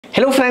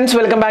Hello friends,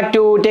 welcome back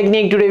to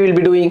Technique. Today we'll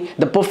be doing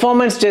the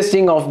performance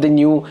testing of the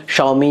new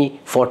Xiaomi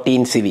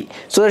 14 Civi.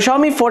 So the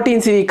Xiaomi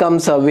 14 Civi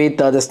comes with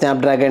the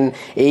Snapdragon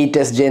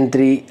 8s Gen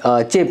 3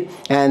 chip,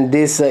 and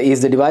this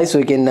is the device. So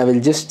you can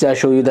will just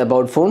show you the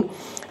about phone.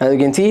 As you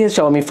can see here,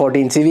 Xiaomi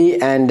 14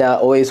 Civi, and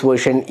OS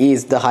version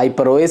is the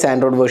Hyper OS.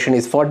 Android version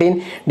is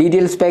 14.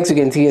 Detailed specs, you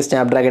can see a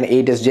Snapdragon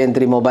 8s Gen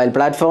 3 mobile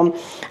platform,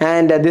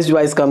 and this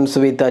device comes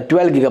with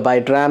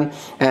 12GB RAM,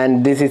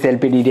 and this is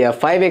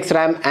LPDDR5X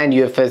RAM and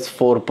UFS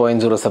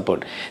 4.0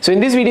 support. So in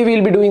this video we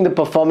will be doing the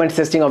performance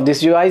testing of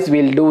this device.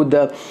 We'll do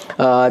the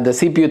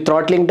CPU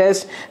throttling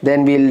test,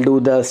 then we'll do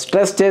the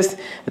stress test,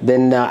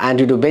 then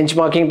AnTuTu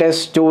benchmarking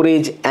test,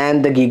 storage,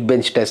 and the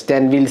GeekBench test,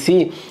 and we'll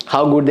see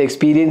how good the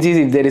experience is,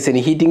 if there is any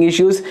heating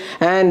issues,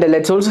 and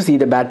let's also see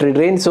the battery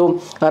drain.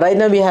 So right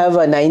now we have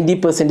a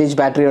 90%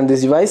 battery on this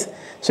device.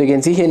 So you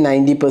can see here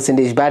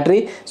 90%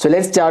 battery. So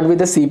let's start with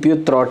the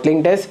CPU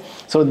throttling test.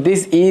 So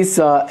this is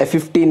a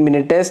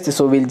 15-minute test.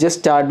 So we'll just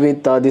start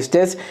with this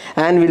test,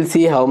 and we'll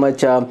see how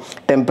much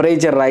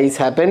temperature rise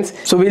happens.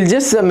 So we'll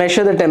just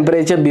measure the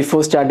temperature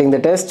before starting the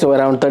test. So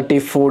around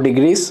 34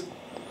 degrees.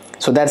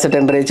 So that's the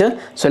temperature.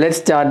 So let's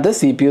start the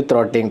CPU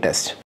throttling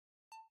test.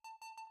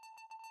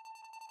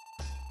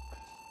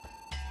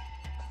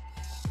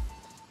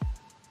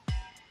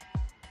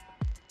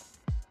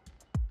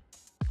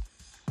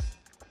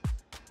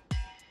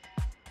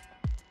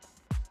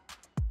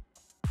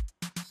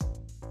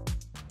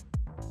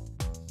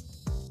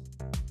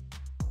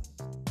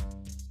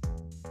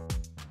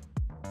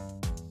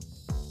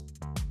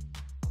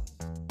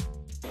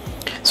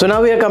 So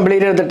now we have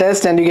completed the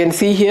test, and you can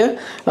see here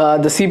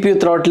the CPU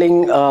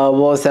throttling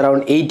was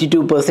around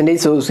 82%.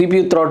 So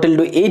CPU throttled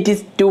to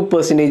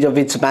 82% of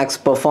its max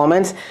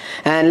performance.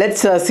 And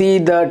let's see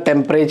the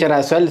temperature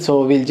as well.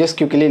 So we'll just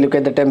quickly look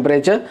at the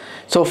temperature.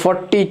 So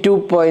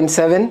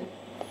 42.7.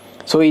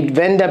 So it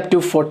went up to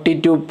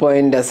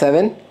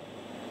 42.7.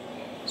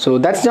 So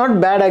that's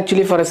not bad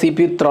actually for a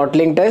CPU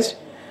throttling test.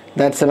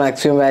 That's the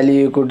maximum value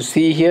you could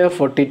see here,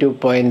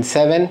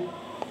 42.7.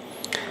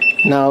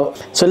 Now,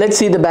 so let's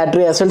see the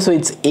battery as well. So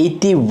it's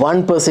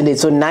 81%.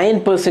 So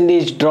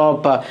 9%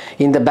 drop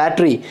in the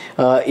battery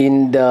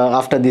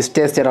after this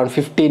test, around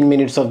 15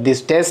 minutes of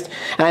this test.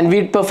 And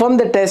we performed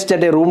the test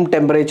at a room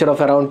temperature of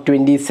around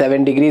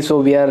 27 degrees. So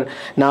we are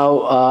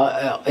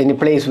now in a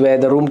place where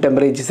the room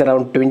temperature is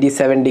around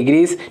 27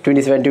 degrees,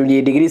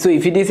 28 degrees. So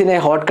if it is in a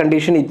hot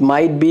condition, it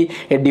might be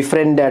a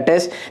different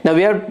test. Now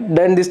we have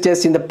done this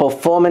test in the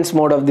performance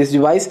mode of this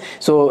device.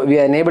 So we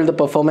enabled the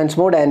performance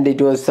mode, and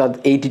it was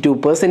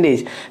 82%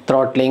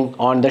 throttling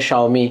on the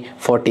Xiaomi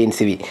 14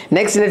 Civi.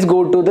 Next, let's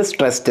go to the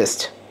stress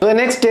test. So the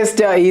next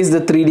test is the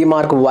 3D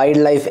Mark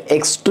Wildlife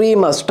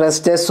Extreme stress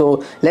test.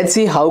 So let's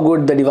see how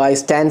good the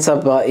device stands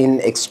up in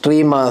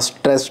extreme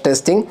stress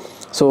testing.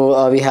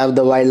 So we have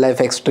the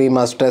Wildlife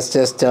Extreme stress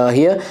test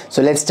here.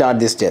 So let's start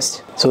this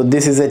test. So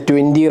this is a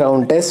 20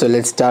 round test. So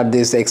let's start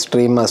this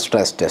extreme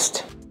stress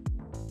test.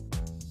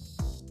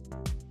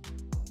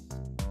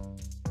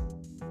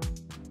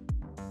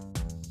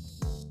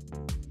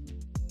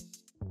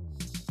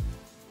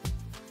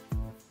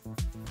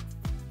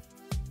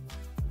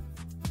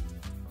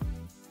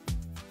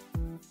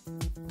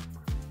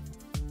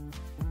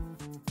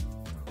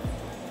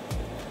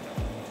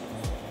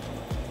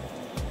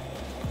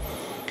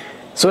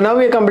 So now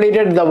we have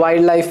completed the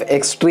Wildlife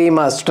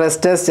Extreme stress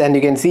test, and you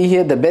can see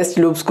here the best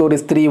loop score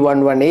is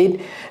 3118,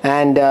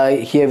 and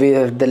here we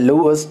have the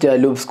lowest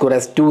loop score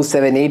as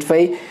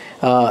 2785,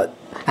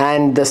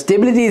 and the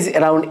stability is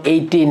around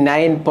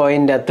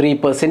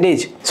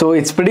 89.3%. So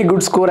it's pretty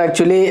good score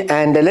actually.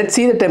 And let's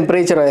see the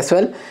temperature as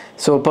well.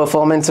 So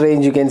performance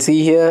range, you can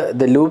see here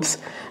the loops,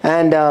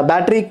 and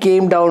battery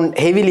came down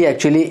heavily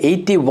actually,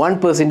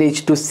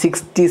 81% to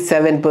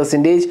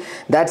 67%.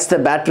 That's the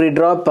battery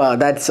drop.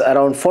 That's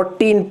around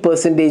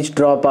 14%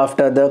 drop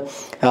after the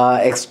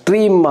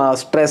extreme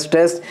stress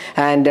test,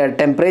 and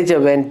temperature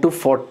went to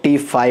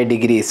 45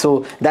 degrees.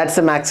 So that's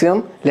the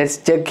maximum. Let's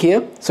check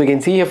here. So you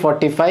can see here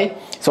 45.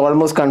 So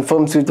almost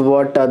confirms with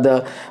what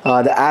the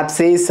app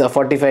says,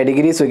 45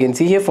 degrees. So you can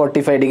see here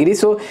 45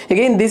 degrees. So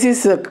again, this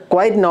is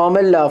quite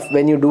normal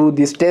when you do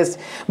this test,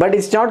 but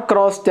it's not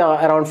crossed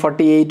around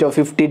 48 or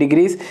 50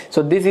 degrees.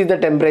 So this is the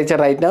temperature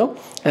right now,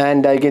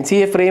 and you can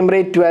see a frame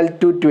rate 12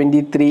 to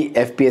 23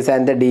 FPS,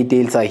 and the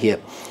details are here.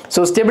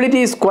 So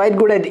stability is quite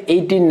good at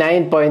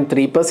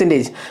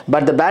 89.3%,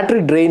 but the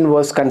battery drain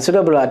was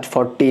considerable at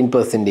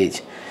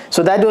 14%.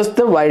 So that was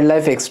the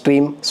Wildlife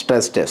Extreme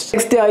stress test.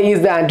 Next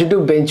is the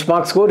AnTuTu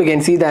benchmark score. You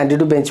can see the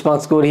AnTuTu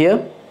benchmark score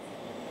here.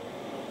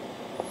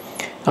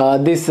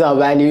 This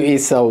value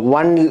is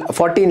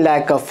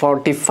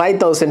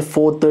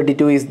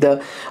 14,45,432 is the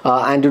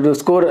AnTuTu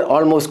score,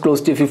 almost close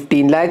to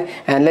 15 lakh.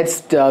 And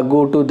let's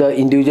go to the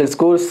individual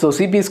scores. So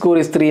CPU score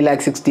is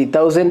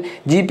 3,60,000.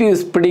 GPU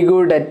is pretty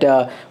good at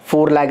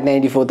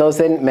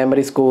 4,94,000.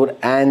 Memory score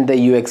and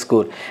the UX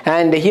score.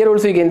 And here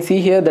also you can see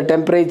here the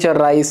temperature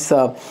rise.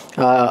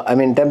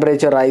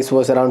 Temperature rise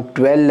was around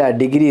 12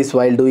 degrees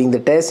while doing the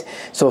test.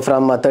 So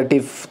from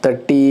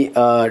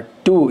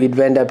 32 32, it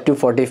went up to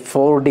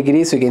 44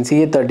 degrees. So you can see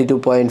here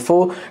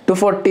 32.4 to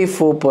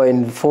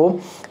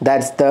 44.4.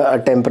 That's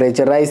the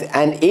temperature rise,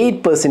 and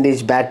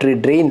 8% battery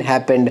drain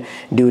happened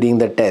during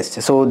the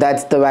test. So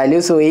that's the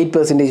value. So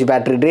 8%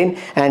 battery drain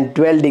and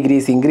 12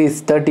 degrees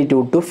increase,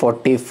 32 to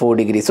 44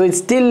 degrees. So it's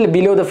still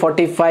below the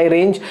 45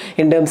 range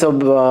in terms of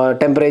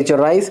temperature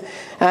rise.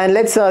 And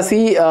let's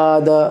see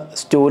the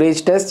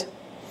storage test.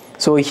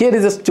 So here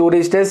is a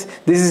storage test.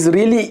 This is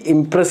really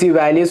impressive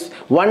values.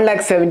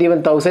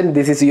 1,71,000.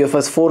 This is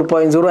UFS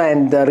 4.0,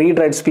 and the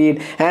read-write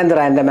speed and the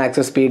random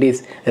access speed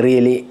is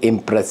really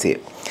impressive.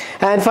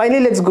 And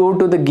finally, let's go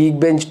to the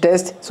Geekbench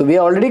test. So we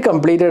already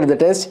completed the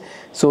test.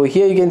 So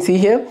here you can see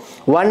here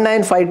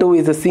 1952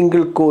 is a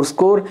single core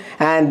score,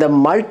 and the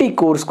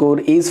multi-core score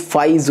is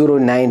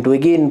 5092.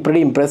 Again,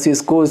 pretty impressive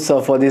scores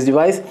for this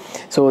device.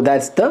 So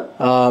that's the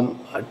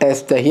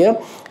test here,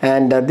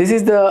 and this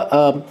is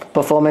the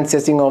performance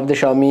testing of the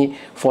Xiaomi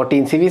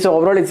 14 Civi. So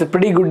overall, it's a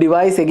pretty good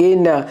device.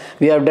 Again,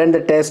 we have done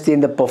the test in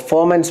the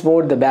performance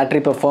mode, the battery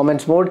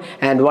performance mode,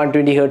 and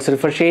 120 Hz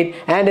refresh rate,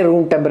 and a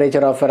room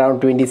temperature of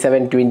around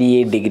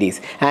 27-28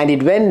 degrees, and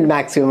it went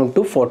maximum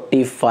to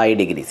 45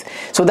 degrees.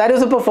 So that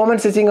is the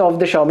performance testing of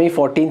the Xiaomi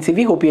 14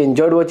 Civi. Hope you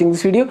enjoyed watching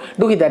this video.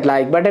 Do hit that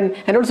like button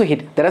and also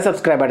hit the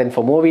subscribe button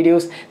for more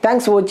videos.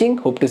 Thanks for watching.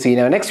 Hope to see you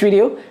in our next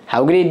video.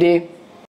 Have a great day.